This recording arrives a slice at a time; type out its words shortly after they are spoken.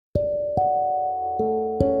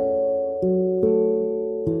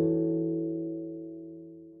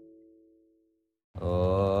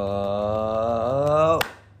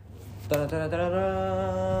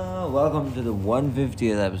to the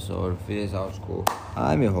 150th episode of Fitness House School.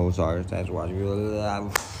 I'm your host, Art. Thanks for watching.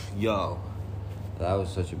 Yo, that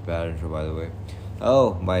was such a bad intro, by the way.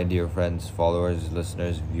 Oh, my dear friends, followers,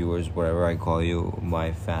 listeners, viewers, whatever I call you,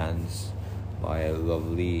 my fans, my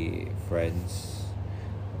lovely friends.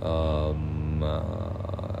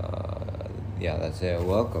 Yeah, that's it.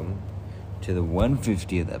 Welcome to the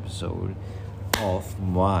 150th episode of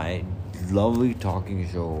my lovely talking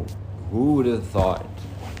show. Who would have thought?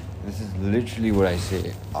 This is literally what I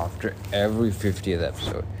say after every 50th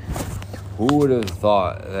episode. Who would have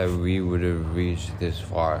thought that we would have reached this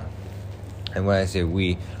far? And when I say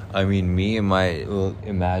we, I mean me and my little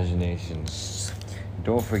imaginations.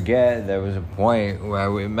 Don't forget, there was a point where I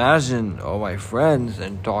would imagine all my friends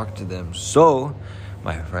and talk to them. So,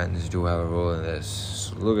 my friends do have a role in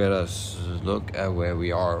this. Look at us. Look at where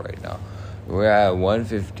we are right now. We're at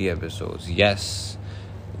 150 episodes. Yes,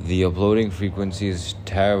 the uploading frequency is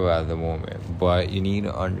terrible at the moment, but you need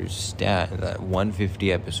to understand that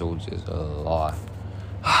 150 episodes is a lot.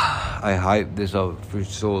 I hyped this up for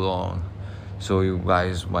so long, so you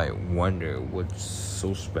guys might wonder what's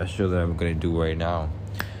so special that I'm going to do right now.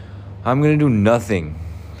 I'm going to do nothing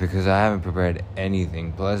because I haven't prepared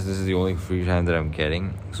anything. Plus, this is the only free time that I'm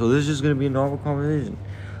getting. So this is just going to be a normal conversation.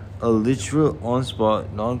 A literal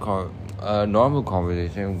on-spot, normal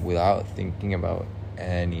conversation without thinking about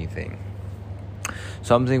anything.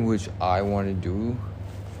 Something which I want to do,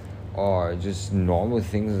 or just normal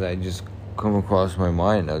things that just come across my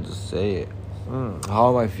mind. I'll just say it. How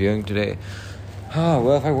am I feeling today?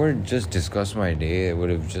 Well, if I were to just discuss my day, it would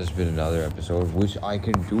have just been another episode, which I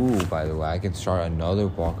can do, by the way. I can start another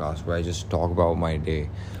podcast where I just talk about my day.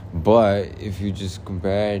 But if you just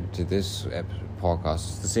compare it to this podcast,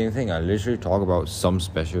 it's the same thing. I literally talk about some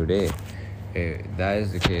special day. That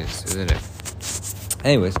is the case, isn't it?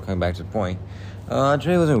 Anyways, coming back to the point.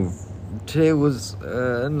 Today was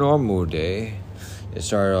a normal day. It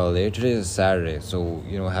started all day. Today is Saturday, so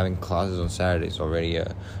having classes on Saturday is already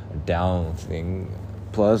a down thing.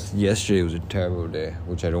 Plus, yesterday was a terrible day,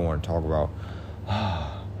 which I don't want to talk about.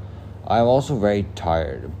 I'm also very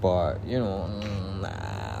tired, but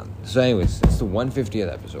So, anyways, it's the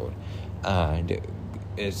 150th episode, and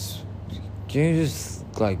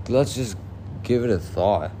let's just give it a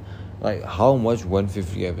thought. Like, how much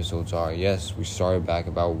 150 episodes are. Yes, we started back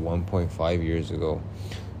about 1.5 years ago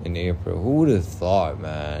in April. Who would have thought,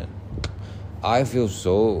 man? I feel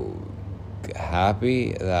so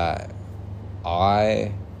happy that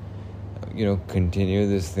I, continue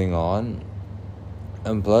this thing on.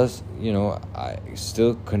 And plus, I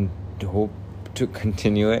still hope to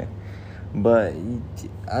continue it. But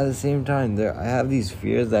at the same time, I have these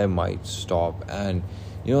fears that I might stop. And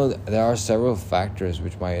there are several factors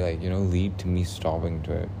which might lead to me stopping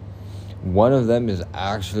to it. One of them is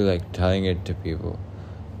actually telling it to people.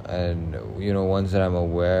 And once that I'm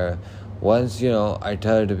aware, once I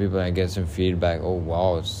tell it to people and I get some feedback, oh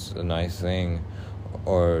wow, it's a nice thing,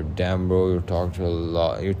 or damn bro, you talk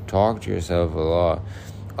to yourself a lot,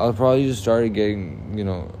 I'll probably just start getting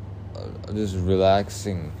just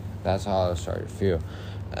relaxing. That's how I'll start to feel.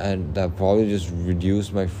 And that probably just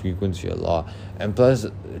reduced my frequency a lot. And plus,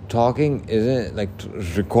 recording isn't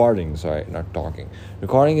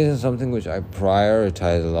something which I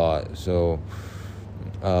prioritize a lot. So,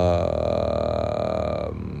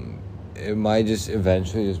 it might just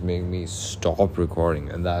eventually just make me stop recording.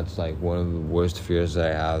 And that's one of the worst fears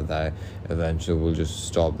that I have, that eventually will just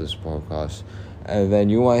stop this podcast. And then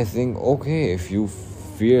you might think, okay, if you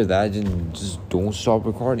fear that, then just don't stop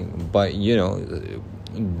recording. But,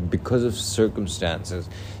 because of circumstances.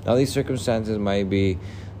 Now, these circumstances might be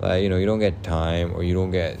you don't get time or you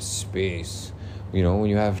don't get space. When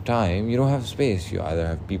you have time, you don't have space. You either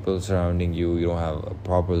have people surrounding you, you don't have a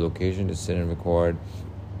proper location to sit and record.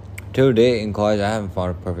 Till today in college, I haven't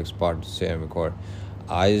found a perfect spot to sit and record.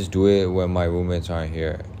 I just do it when my roommates aren't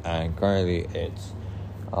here. And currently it's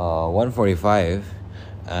 1:45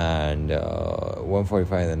 and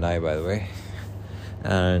 1:45 in the night, by the way.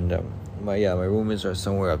 And my roommates are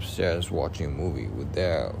somewhere upstairs watching a movie with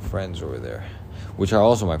their friends over there, which are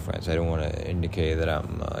also my friends. I don't want to indicate that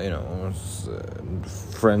I'm,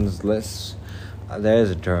 friendsless.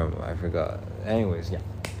 There's a term, I forgot. Anyways,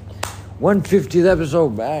 150th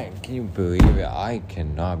episode, man. Can you believe it? I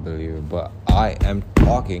cannot believe it, but I am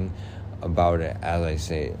talking about it as I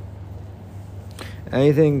say it.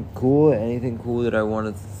 Anything cool that I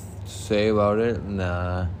want to say about it?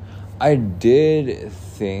 Nah. I did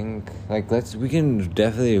think, we can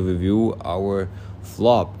definitely review our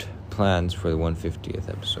flopped plans for the 150th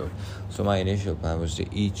episode. So my initial plan was to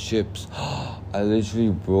eat chips. I literally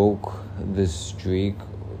broke this streak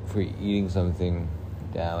for eating something.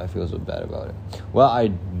 Damn, I feel so bad about it. Well, I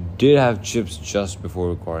did have chips just before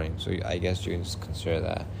recording, so I guess you can just consider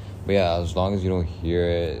that. But yeah, as long as you don't hear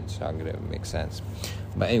it, it's not gonna make sense.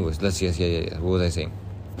 But anyways, let's yes. What was I saying?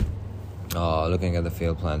 Looking at the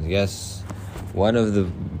failed plans. Yes, one of the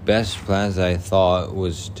best plans I thought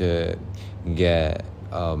was to get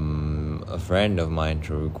a friend of mine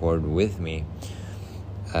to record with me,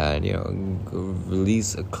 and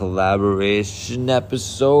release a collaboration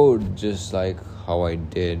episode, just like how I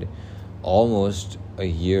did almost a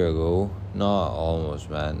year ago. Not almost,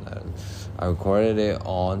 man. I recorded it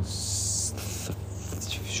on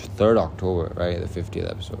 3rd October, right? The 50th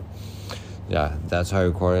episode. Yeah, that's how I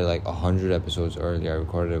recorded 100 episodes earlier. I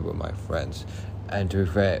recorded it with my friends. And to be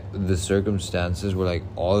fair, the circumstances were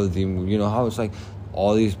all of them, how it's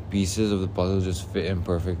all these pieces of the puzzle just fit in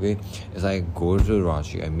perfectly. It's go to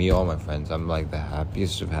Ranchi, I meet all my friends. I'm the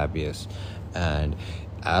happiest of happiest. And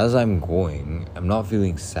as I'm going, I'm not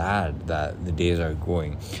feeling sad that the days are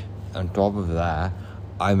going. On top of that,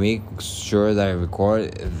 I make sure that I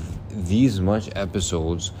record these much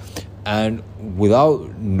episodes, and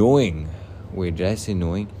without knowing, wait, did I say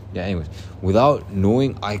knowing? Yeah, anyways, without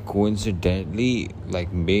knowing, I coincidentally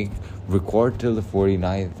record till the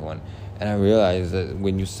 49th one. And I realized that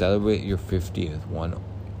when you celebrate your 50th one,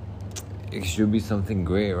 it should be something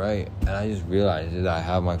great, right? And I just realized that I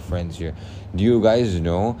have my friends here. Do you guys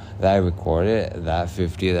know that I recorded that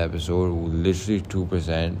 50th episode with literally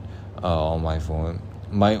 2% on my phone?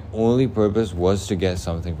 My only purpose was to get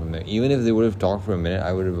something from them. Even if they would have talked for a minute,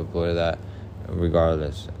 I would have uploaded that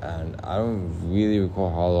regardless. And I don't really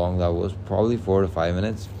recall how long that was. Probably 4 to 5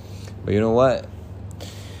 minutes. But you know what?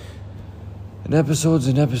 An episode's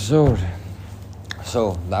an episode.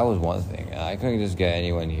 So that was one thing. I couldn't just get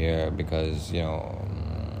anyone here because, I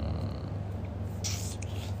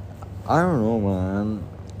don't know, man.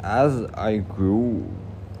 As I grew,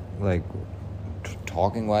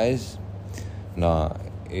 talking wise, not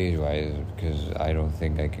age wise, because I don't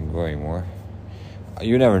think I can grow anymore.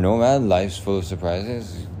 You never know, man. Life's full of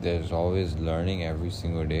surprises. There's always learning every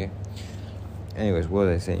single day. Anyways, what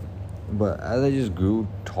was I saying? But as I just grew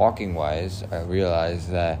talking wise, I realized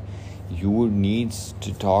that you would need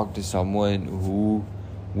to talk to someone who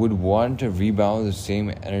would want to rebound the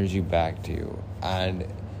same energy back to you. And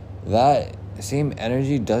that same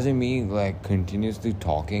energy doesn't mean continuously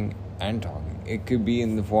talking and talking. It could be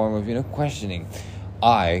in the form of, questioning.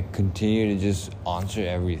 I continue to just answer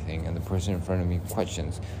everything and the person in front of me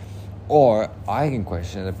questions. Or I can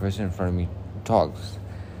question and the person in front of me talks.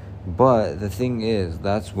 But the thing is,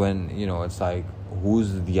 that's when, it's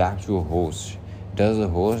who's the actual host? Does the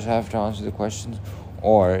host have to answer the questions?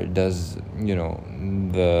 Or does,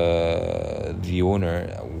 the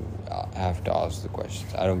owner have to ask the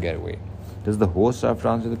questions? I don't get it. Wait. Does the host have to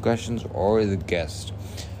answer the questions or the guest?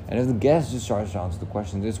 And if the guest just starts to answer the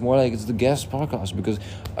questions, it's more it's the guest podcast, because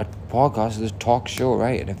a podcast is a talk show,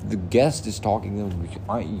 right? And if the guest is talking, then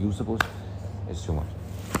aren't you supposed to? It's too much.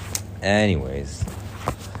 Anyways.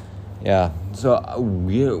 Yeah, so I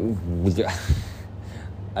literally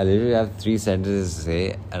have 3 sentences to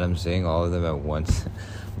say, and I'm saying all of them at once.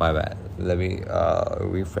 My bad. Let me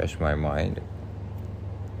refresh my mind.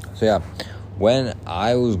 So yeah, when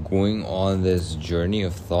I was going on this journey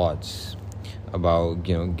of thoughts about,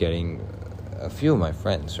 getting a few of my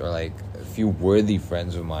friends, or a few worthy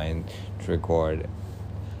friends of mine to record,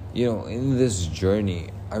 in this journey,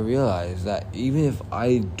 I realized that even if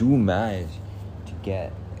I do manage to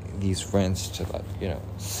get these friends to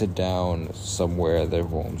sit down somewhere at their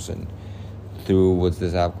homes, and through what's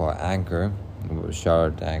this app called Anchor,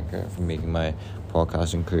 shout out to Anchor for making my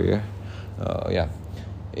podcasting career.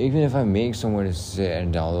 Even if I make someone to sit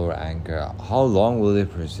and download Anchor, how long will they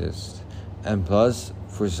persist? And plus,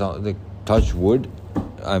 for some, touch wood,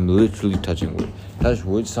 I'm literally touching wood. Touch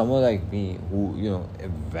wood, someone like me who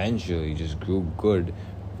eventually just grew good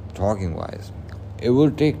talking wise, it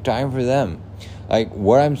will take time for them.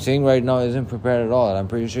 What I'm saying right now isn't prepared at all, and I'm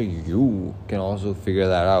pretty sure you can also figure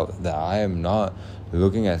that out, that I am not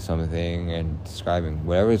looking at something and describing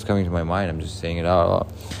whatever is coming to my mind. I'm just saying it out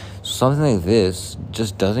loud. So something like this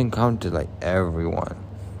just doesn't come to everyone.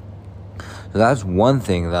 So that's one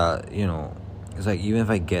thing that it's even if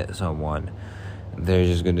I get someone, they're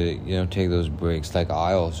just gonna take those breaks I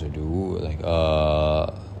also do.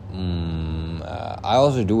 I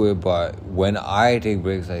also do it, but when I take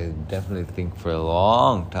breaks, I definitely think for a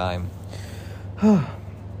long time.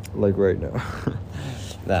 Right now.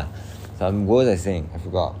 Nah. So what was I saying? I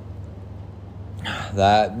forgot.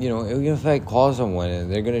 That, even if I call someone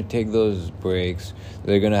and they're going to take those breaks,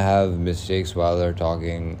 they're going to have mistakes while they're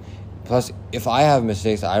talking. plus, if I have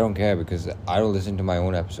mistakes, I don't care because I don't listen to my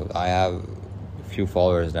own episodes. I have a few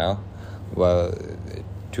followers now. Well,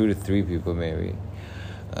 2 to 3 people maybe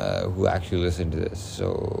who actually listen to this.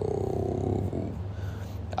 So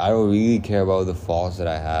I don't really care about the faults that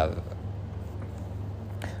I have.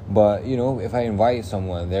 But, if I invite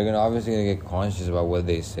someone, they're obviously gonna get conscious about what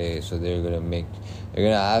they say. So they're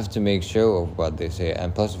gonna have to make sure of what they say.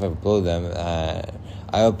 And plus, if I upload them,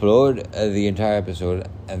 I upload the entire episode,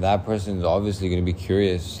 and that person is obviously gonna be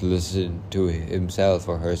curious to listen to himself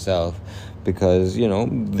or herself, because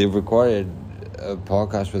they've recorded a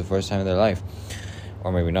podcast for the first time in their life,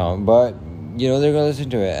 or maybe not. But they're gonna listen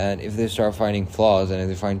to it, and if they start finding flaws, and if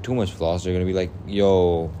they find too much flaws, they're gonna be like,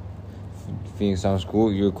 "Yo, Phoenix sounds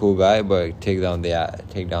cool. You're a cool guy, but take down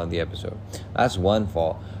the episode." That's one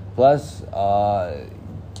fault. Plus,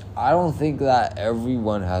 I don't think that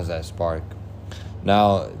everyone has that spark.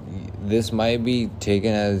 Now, this might be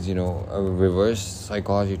taken as a reverse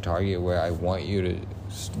psychology target, where I want you to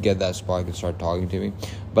get that spark and start talking to me.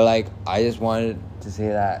 But I just wanted to say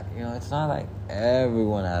that it's not like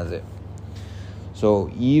everyone has it.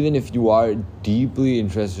 So even if you are deeply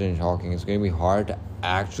interested in talking, it's going to be hard to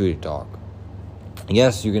actually talk.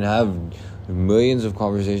 Yes, you can have millions of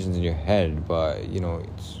conversations in your head, but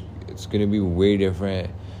it's going to be way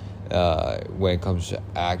different when it comes to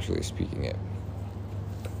actually speaking it.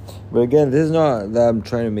 But again, this is not that I'm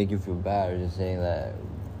trying to make you feel bad or just saying that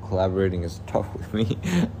collaborating is tough with me.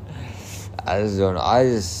 I just don't know. I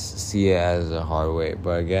just see it as a hard way.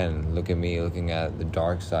 But again, look at me looking at the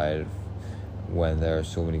dark side when there are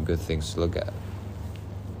so many good things to look at.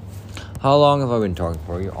 How long have I been talking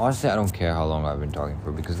for? Honestly, I don't care how long I've been talking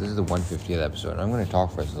for, because this is the 150th episode. And I'm going to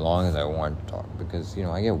talk for as long as I want to talk, because,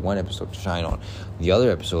 I get one episode to shine on. The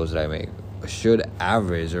other episodes that I make should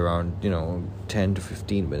average around, 10 to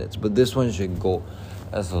 15 minutes. But this one should go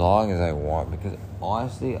as long as I want, because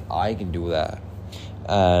honestly, I can do that.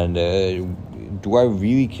 And do I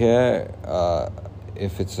really care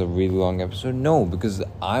if it's a really long episode? No, because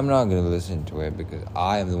I'm not going to listen to it, because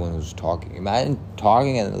I am the one who's talking. Imagine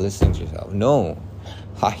talking and listening to yourself. No,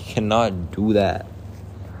 I cannot do that.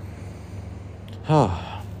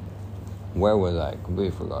 Where was I?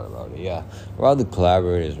 Completely forgot about it. Yeah, about the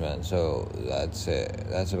collaborators, man. So that's it.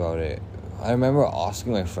 That's about it. I remember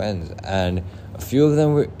asking my friends, and a few of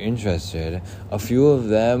them were interested. A few of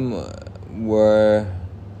them were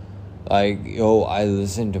like, "Yo, I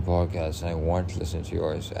listen to podcasts and I want to listen to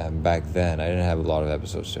yours." And back then, I didn't have a lot of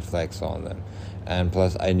episodes to flex on them. And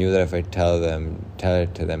plus, I knew that if I tell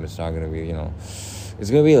it to them, it's not going to be, it's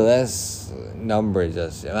going to be less number.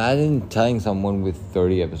 Just imagine telling someone with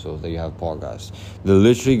 30 episodes that you have podcasts. They're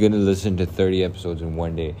literally going to listen to 30 episodes in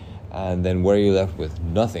one day. And then what are you left with?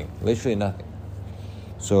 Nothing. Literally nothing.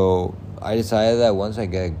 So I decided that once I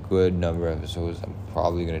get a good number of episodes, I'm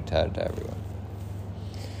probably going to tell it to everyone.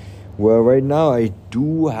 Well, right now I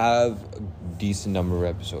do have a decent number of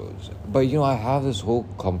episodes. But, I have this whole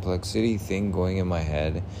complexity thing going in my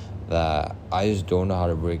head that I just don't know how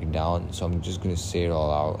to break it down. So I'm just going to say it all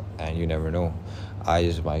out, and you never know. I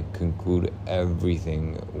just might conclude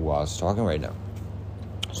everything whilst talking right now.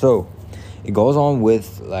 So it goes on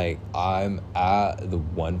with, I'm at the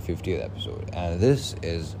 150th episode. And this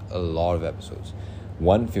is a lot of episodes.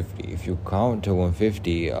 150. If you count to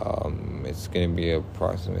 150, it's going to be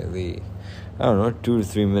approximately, 2 to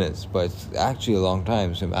 3 minutes. But it's actually a long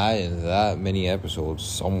time. So imagine that many episodes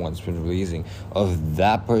someone's been releasing of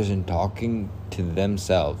that person talking to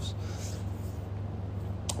themselves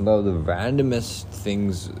about the randomest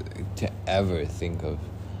things to ever think of.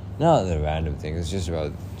 Not the random things. It's just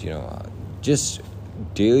about, just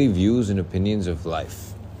daily views and opinions of life.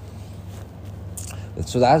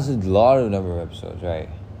 So that's a lot of number of episodes, right?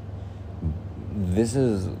 This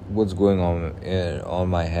is what's going on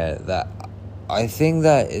my head. That I think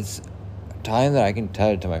that it's time that I can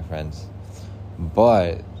tell it to my friends,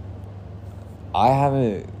 but I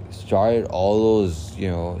haven't started all those,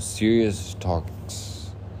 serious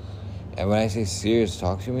talks. And when I say serious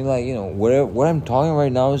talks, I mean what I'm talking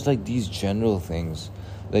right now is these general things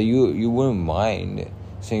that you wouldn't mind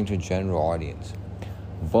saying to a general audience.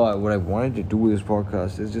 But what I wanted to do with this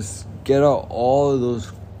podcast is just get out all of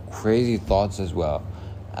those crazy thoughts as well.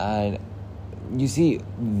 And you see,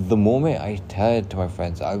 the moment I tell it to my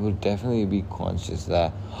friends, I will definitely be conscious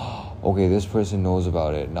that, okay, this person knows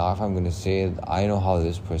about it. Now, if I'm going to say it, I know how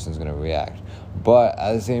this person's going to react. But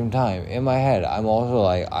at the same time, in my head, I'm also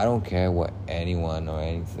I don't care what anyone or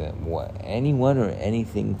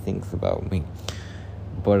anything thinks about me.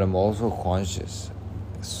 But I'm also conscious.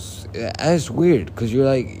 And it's weird, because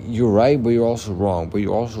you're right, but you're also wrong, but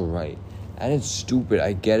you're also right. And it's stupid,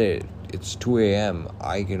 I get it. it's 2 a.m.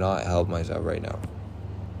 I cannot help myself right now.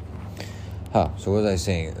 So what was I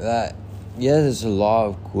saying? That, yes, it's a lot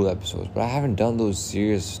of cool episodes, but I haven't done those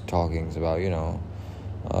serious talkings about,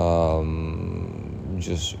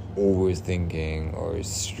 just overthinking or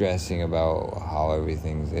stressing about how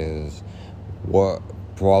everything is, what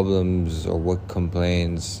problems or what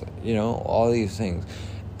complaints, all these things.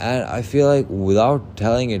 And I feel like without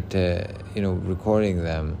telling it to, recording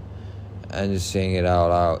them and just saying it out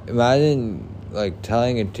loud, imagine like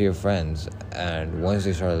telling it to your friends, and once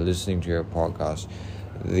they start listening to your podcast,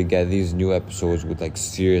 they get these new episodes with like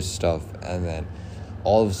serious stuff, and then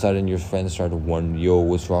all of a sudden your friends start to wonder, yo,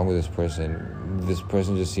 what's wrong with this person? This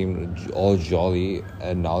person just seemed all jolly,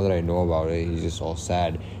 and now that I know about it, he's just all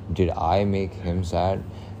sad. Did I make him sad?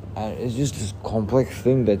 And it's just this complex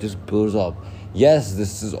thing that just builds up. Yes,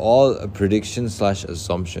 this is all a prediction /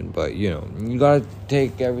 assumption, but you gotta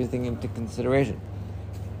take everything into consideration.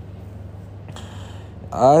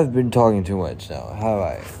 I've been talking too much now, have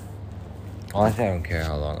I? Honestly, I don't care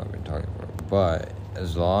how long I've been talking for, but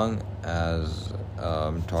as long as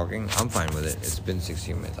I'm talking, I'm fine with it. It's been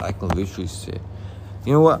 16 minutes. I can literally sit.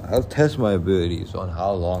 You know what? I'll test my abilities on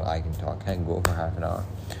how long I can talk. I can go for half an hour.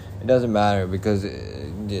 It doesn't matter because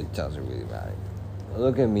it doesn't really matter.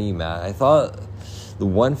 Look at me, man. I thought the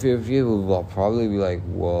 150 will probably be like,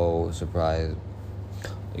 whoa, surprise.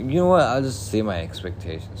 You know what? I'll just say my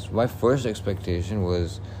expectations. My first expectation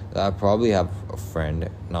was that I probably have a friend.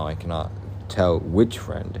 Now I cannot tell which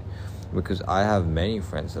friend because I have many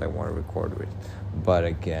friends that I want to record with. But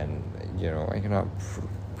again, I cannot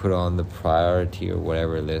put on the priority or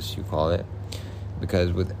whatever list you call it,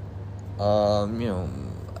 because with, I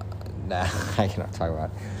cannot talk about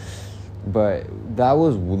it. But that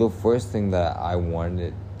was the first thing that I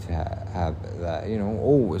wanted to have. That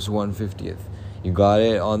it's 150th. You got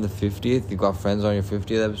it on the 50th. You got friends on your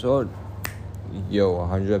 50th episode.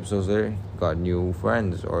 100 episodes later, you got new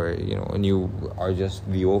friends, or and you are just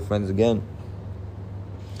the old friends again.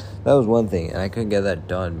 That was one thing, and I couldn't get that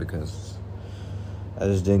done because I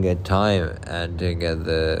just didn't get time and didn't get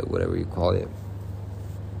the whatever you call it.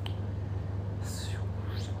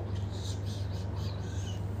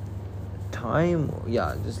 Time,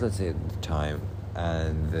 just let's say the time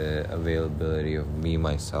and the availability of me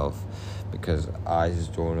myself, because I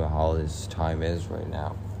just don't know how this time is right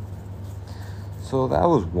now. So that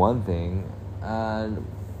was one thing, and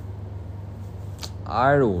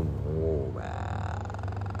I don't know,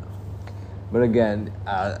 man. But again,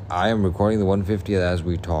 I am recording the 150th as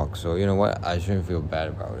we talk, so you know what? I shouldn't feel bad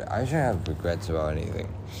about it. I shouldn't have regrets about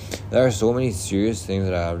anything. There are so many serious things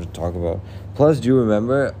that I have to talk about. Plus, do you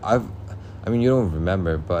remember? You don't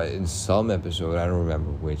remember, but in some episode, I don't remember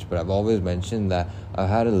which, but I've always mentioned that I've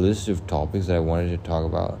had a list of topics that I wanted to talk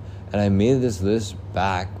about, and I made this list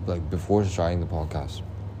back, like, before starting the podcast.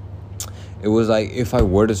 It was like, if I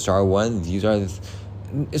were to start one,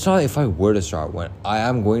 it's not if I were to start one, I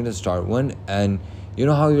am going to start one, and you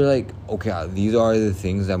know how you're like, okay, these are the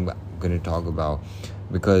things I'm going to talk about,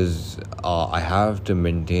 because I have to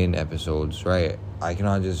maintain episodes, right? I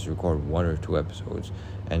cannot just record 1 or 2 episodes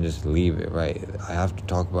and just leave it, right? I have to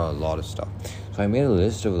talk about a lot of stuff. So I made a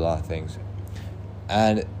list of a lot of things.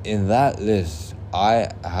 And in that list,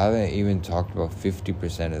 I haven't even talked about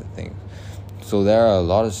 50% of the things. So there are a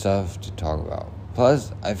lot of stuff to talk about.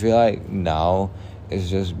 Plus, I feel like now it's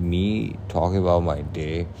just me talking about my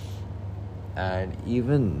day. And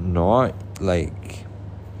even not like...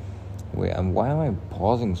 why am I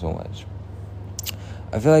pausing so much?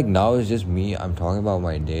 I feel like now it's just me. I'm talking about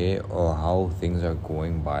my day or how things are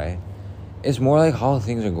going by. It's more like how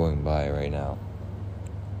things are going by right now.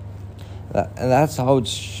 And that's how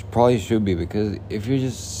it probably should be, because if you're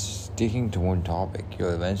just sticking to one topic, you'll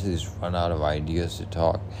eventually just run out of ideas to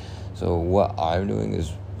talk. So what I'm doing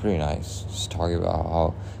is pretty nice. Just talking about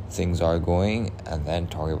how things are going and then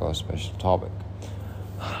talking about a special topic.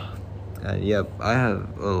 And yep, I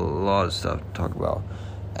have a lot of stuff to talk about.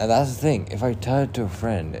 And that's the thing. If I tell it to a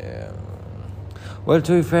friend, to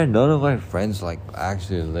be fair, none of my friends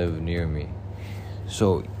actually live near me.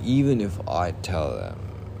 So even if I tell them,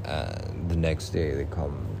 the next day they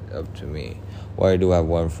come up to me. I do have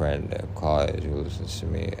one friend at college who listens to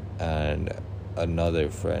me, and another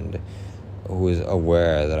friend who is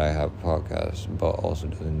aware that I have podcasts, but also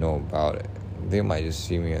doesn't know about it. They might just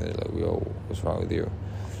see me and they're like, "Yo, what's wrong with you?"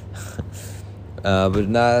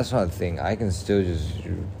 But that's not the thing. I can still just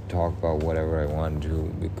talk about whatever I want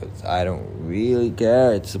to, because I don't really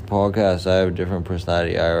care. It's a podcast. I have a different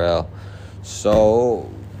personality IRL. So,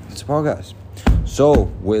 it's a podcast. So,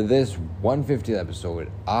 with this 150th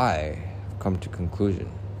episode, I have come to conclusion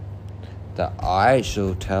that I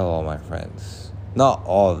should tell all my friends. Not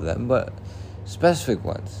all of them, but specific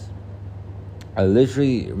ones. I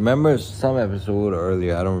literally remember some episode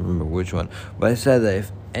earlier, I don't remember which one, but I said that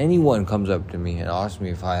if anyone comes up to me and asks me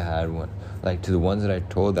if I had one, like to the ones that I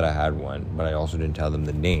told that I had one, but I also didn't tell them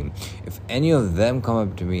the name, if any of them come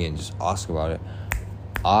up to me and just ask about it,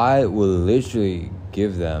 I will literally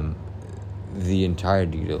give them the entire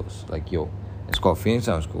details. Like, yo, it's called Phoenix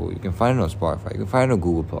Sound School. You can find it on Spotify. You can find it on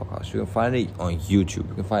Google Podcasts. You can find it on YouTube.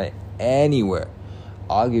 You can find it anywhere.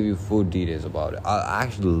 I'll give you full details about it. I'll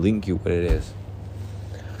actually link you what it is.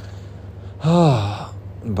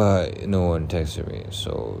 But no one texted me,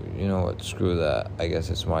 so you know what, screw that. I guess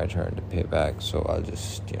it's my turn to pay back, so I'll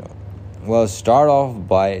just, start off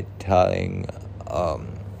by telling,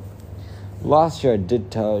 last year I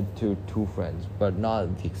did tell it to two friends, but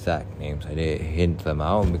not the exact names. I did hint them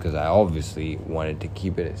out because I obviously wanted to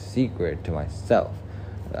keep it a secret to myself.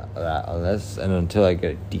 Unless and until I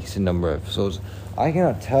get a decent number of episodes, I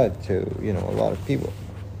cannot tell it to, a lot of people.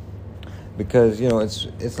 Because,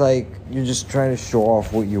 it's like you're just trying to show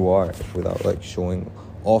off what you are without, like, showing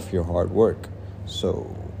off your hard work.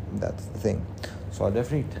 So, that's the thing. So, I'll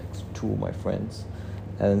definitely text two of my friends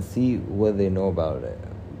and see what they know about it.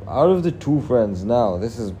 Out of the two friends now,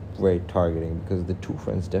 this is very targeting because the two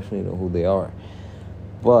friends definitely know who they are.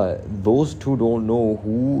 But those two don't know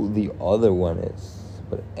who the other one is.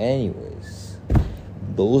 But anyways,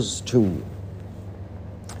 those two,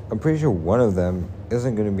 I'm pretty sure one of them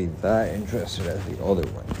isn't going to be that interested as the other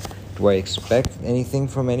one. Do I expect anything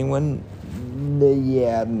from anyone?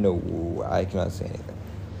 Yeah, no, I cannot say anything.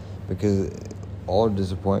 Because all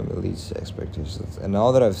disappointment leads to expectations. And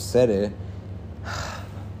now that I've said it,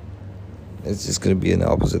 it's just going to be an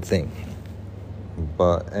opposite thing.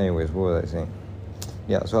 But anyways, what was I saying?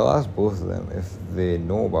 Yeah, so I'll ask both of them if they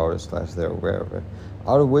know about it / they're aware of it.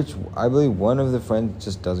 Out of which, I believe one of the friends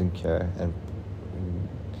just doesn't care. And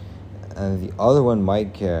the other one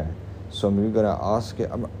might care. So I'm really going to ask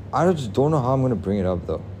it. I just don't know how I'm going to bring it up,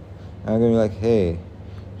 though. And I'm going to be like, hey,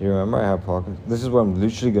 do you remember I have a podcast? This is what I'm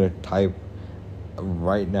literally going to type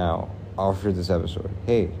right now after this episode.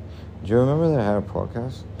 Hey, do you remember that I had a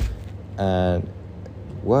podcast? And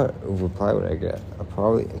what reply would I get? I'll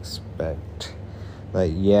probably expect,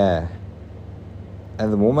 like, yeah.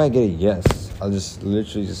 And the moment I get a yes, I'll just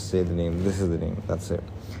literally just say the name. This is the name. That's it.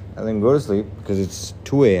 And then go to sleep because it's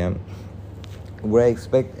 2 a.m. Would I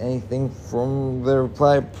expect anything from the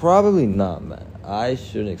reply? Probably not, man. I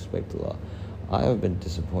shouldn't expect a lot. I have been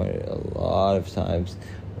disappointed a lot of times,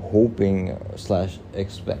 hoping /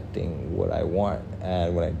 expecting what I want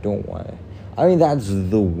and what I don't want. I mean, that's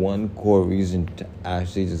the one core reason to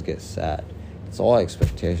actually just get sad. It's all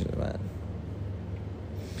expectations, man.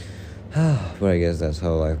 But I guess that's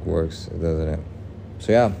how life works, doesn't it?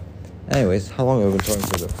 So yeah. Anyways, how long have I been talking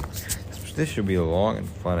for this? This should be a long and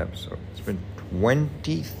fun episode. It's been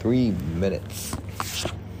 23 minutes.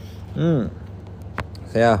 So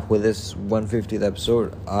yeah, with this 150th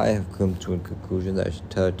episode, I have come to a conclusion that I should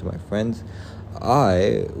tell it to my friends.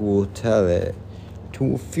 I will tell it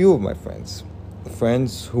to a few of my friends.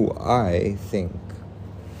 Friends who I think,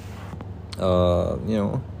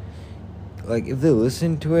 like if they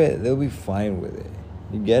listen to it, they'll be fine with it.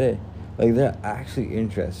 You get it? Like they're actually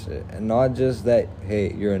interested. And not just that,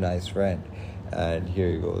 hey, you're a nice friend and here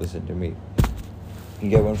you go, listen to me. You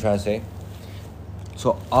get what I'm trying to say?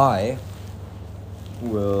 So I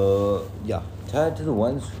will, tell it to the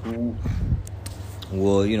ones who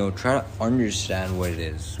will, try to understand what it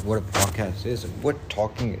is, what a podcast is, and what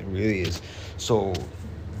talking it really is. So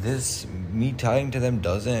this, me telling to them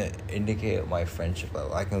doesn't indicate my friendship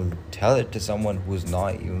level. I can tell it to someone who's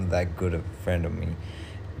not even that good of a friend of me.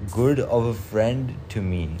 Good of a friend to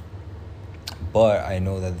me. But I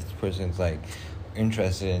know that this person's like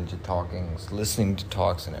interested into talking, listening to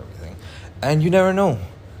talks and everything. And you never know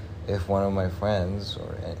if one of my friends,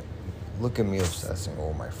 look at me obsessing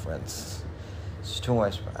over my friends. It's too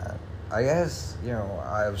much, man. I guess,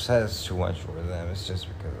 I obsess too much over them. It's just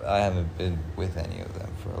because I haven't been with any of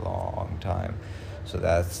them for a long time. So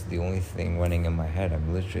that's the only thing running in my head.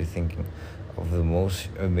 I'm literally thinking of the most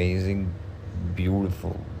amazing,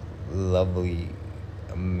 beautiful, lovely,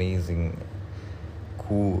 amazing,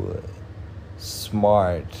 cool,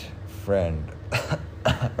 smart friend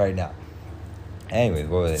right now. Anyways,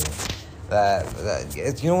 what was it?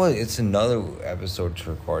 That you know what? It's another episode to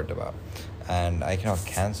record about. And I cannot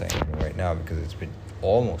cancel anything right now because it's been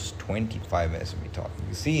almost 25 minutes of me talking.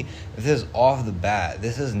 You see, this is off the bat.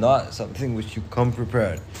 This is not something which you come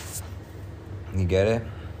prepared. You get it?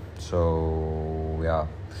 So, yeah.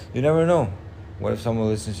 You never know. What if someone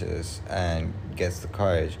listens to this and gets the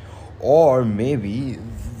courage? Or maybe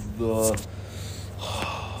the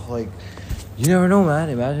like, you never know, man.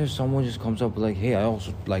 Imagine if someone just comes up like, hey, I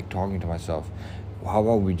also like talking to myself. How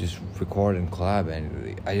about we just record and collab,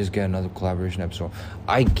 and I just get another collaboration episode.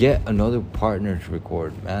 I get another partner to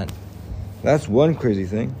record, man. That's one crazy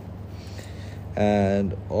thing.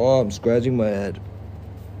 And I'm scratching my head.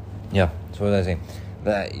 Yeah, so what was I saying?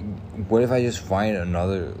 That what if I just find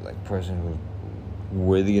another like person who's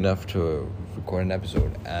worthy enough to record an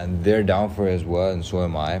episode, and they're down for it as well, and so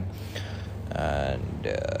am I, and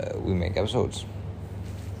we make episodes.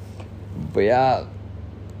 But yeah,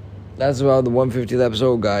 that's about the 150th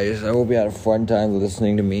episode, guys. I hope you had a fun time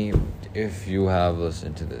listening to me. If you have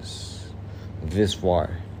listened to this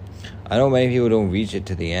far, I know many people don't reach it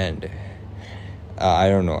to the end. I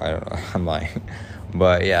don't know. I'm lying.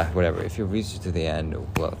 But yeah, whatever. If you reached it to the end,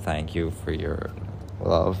 well, thank you for your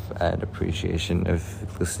love and appreciation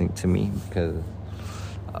of listening to me, because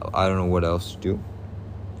I don't know what else to do.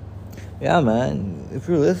 Yeah, man. If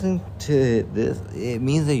you're listening to this, it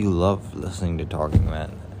means that you love listening to talking,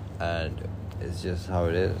 man. And it's just how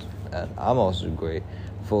it is. And I'm also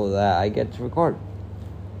grateful that I get to record.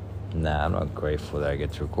 Nah, I'm not grateful that I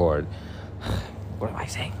get to record. What am I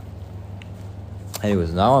saying?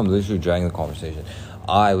 Anyways, now I'm literally dragging the conversation.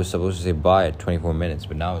 I was supposed to say bye at 24 minutes,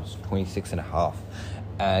 but now it's 26 and a half.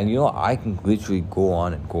 And I can literally go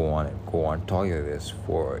on talking like this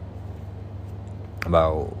for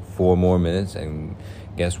about 4 more minutes, and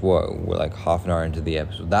guess what? We're like half an hour into the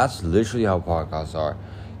episode. That's literally how podcasts are.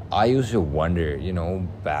 I used to wonder,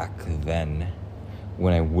 back then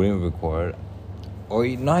when I wouldn't record, or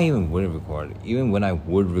not even wouldn't record, even when I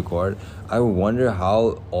would record, I would wonder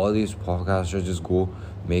how all these podcasters just go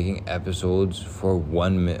making episodes for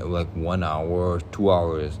 1 minute, like 1 hour or 2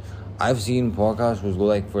 hours. I've seen podcasters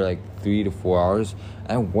go for 3 to 4 hours,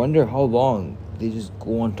 and I wonder how long they just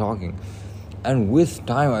go on talking. And with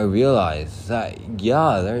time, I realized that,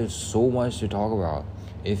 there's so much to talk about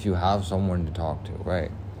if you have someone to talk to,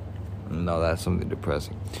 right? No, that's something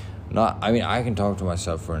depressing. I can talk to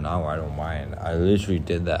myself for an hour, I don't mind. I literally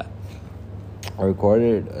did that. I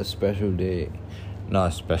recorded a special day. Not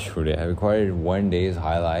a special day. I recorded one day's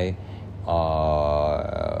highlight.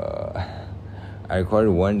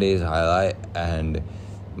 And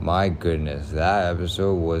my goodness, that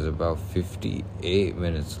episode was about 58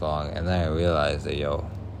 minutes long. And then I realized that,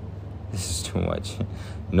 this is too much.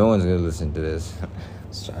 No one's going to listen to this.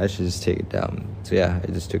 So I should just take it down. So yeah, I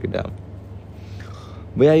just took it down.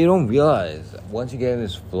 But yeah, you don't realize, once you get in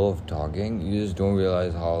this flow of talking, you just don't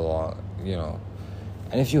realize how long,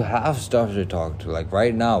 And if you have stuff to talk to, like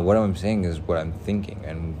right now, what I'm saying is what I'm thinking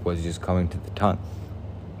and what's just coming to the tongue.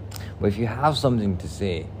 But if you have something to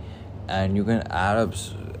say, and you can add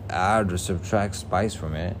or subtract spice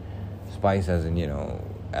from it, spice as in,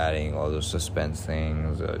 adding all those suspense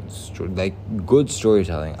things, good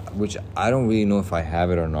storytelling, which I don't really know if I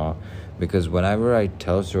have it or not, because whenever I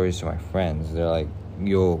tell stories to my friends, they're like,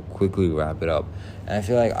 yo, quickly wrap it up. And I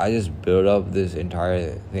feel like I just build up this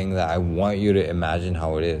entire thing that I want you to imagine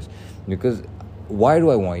how it is. Because why do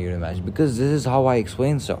I want you to imagine? Because this is how I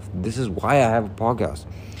explain stuff. This is why I have a podcast.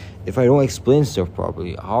 If I don't explain stuff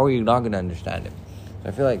properly, how are you not going to understand it? So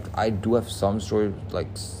I feel like I do have some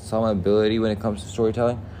some ability when it comes to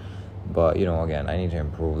storytelling. But, again, I need to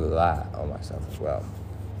improve that on myself as well.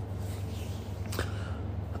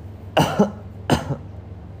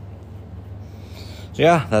 So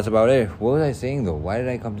yeah, that's about it. What was I saying though? Why did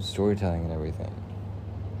I come to storytelling and everything?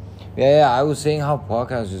 Yeah, I was saying how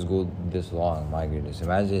podcasts just go this long. My goodness.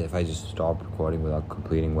 Imagine if I just stopped recording without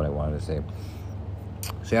completing what I wanted to say.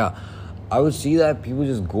 So yeah, I would see that people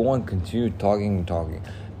just go on, continue talking.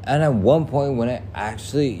 And at one point when I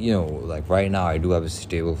actually, right now I do have a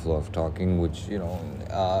stable flow of talking, which,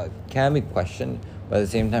 can be questioned. But at the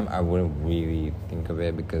same time, I wouldn't really think of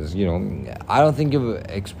it because, I don't think you've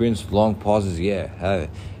experienced long pauses yet.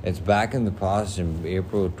 It's back in the past in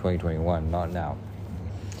April 2021, not now.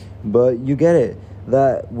 But you get it.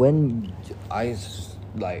 That when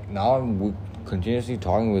now I'm continuously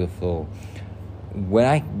talking with the flow.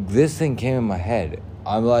 When this thing came in my head,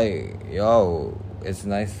 I'm like, yo, it's a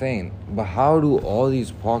nice thing. But how do all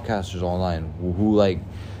these podcasters online who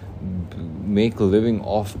make a living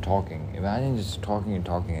off talking? Imagine just talking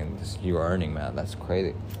and just you're earning, man. That's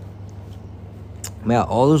crazy. Man,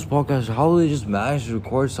 all those podcasts, how do they just manage to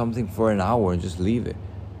record something for an hour and just leave it?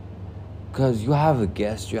 Because you have a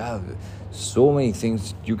guest, you have so many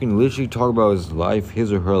things. You can literally talk about his life,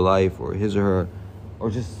 his or her life, or his or her,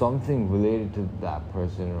 or just something related to that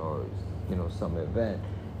person, or, some event.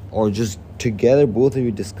 Or just together, both of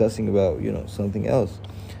you discussing about, something else.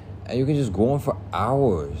 And you can just go on for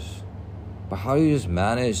hours. But how do you just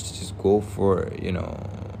manage to just go for,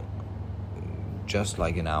 just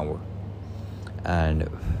like an hour? And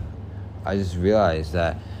I just realized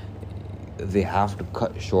that they have to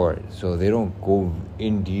cut short so they don't go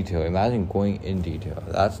in detail. Imagine going in detail.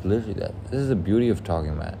 That's literally that. This is the beauty of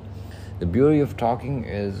talking, man. The beauty of talking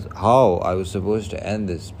is how I was supposed to end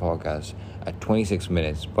this podcast at 26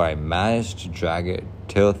 minutes, but I managed to drag it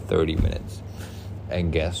till 30 minutes.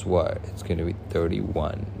 And guess what? It's going to be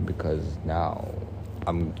 31 because now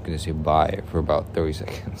I'm going to say bye for about 30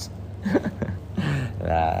 seconds.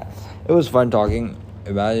 It was fun talking.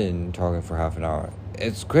 Imagine talking for half an hour.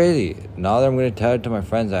 It's crazy. Now that I'm going to tell it to my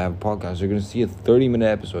friends I have a podcast, they're going to see a 30-minute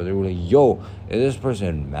episode. They're going to be like, yo, is this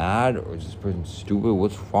person mad or is this person stupid?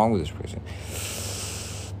 What's wrong with this person?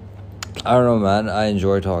 I don't know, man. I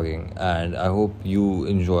enjoy talking, and I hope you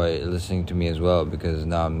enjoy listening to me as well, because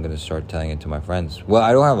now I'm going to start telling it to my friends. Well,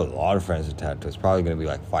 I don't have a lot of friends to tell it to. It's probably going to be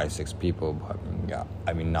like 5-6 people, but yeah,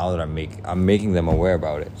 I mean, now that I'm making them aware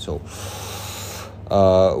about it. So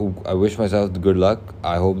I wish myself the good luck.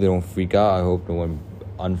 I hope they don't freak out. I hope no one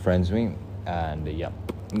unfriends me, and yeah,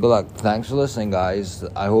 good luck. Thanks for listening, guys.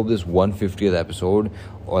 I hope this 150th episode,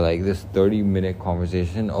 or like this 30-minute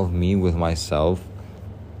conversation of me with myself,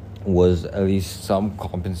 was at least some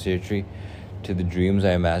compensatory to the dreams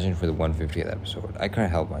I imagined for the 150th episode. I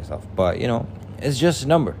couldn't help myself, but it's just a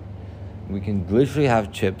number. We can literally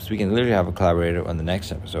have chips. We can literally have a collaborator on the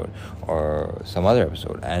next episode or some other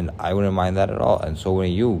episode, and I wouldn't mind that at all, and so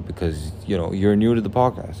wouldn't you, because you're new to the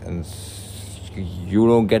podcast and you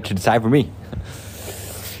don't get to decide for me.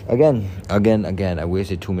 Again, I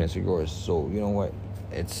wasted 2 minutes of yours, so you know what?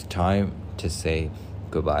 It's time to say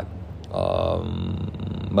goodbye.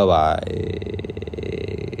 Bye-bye.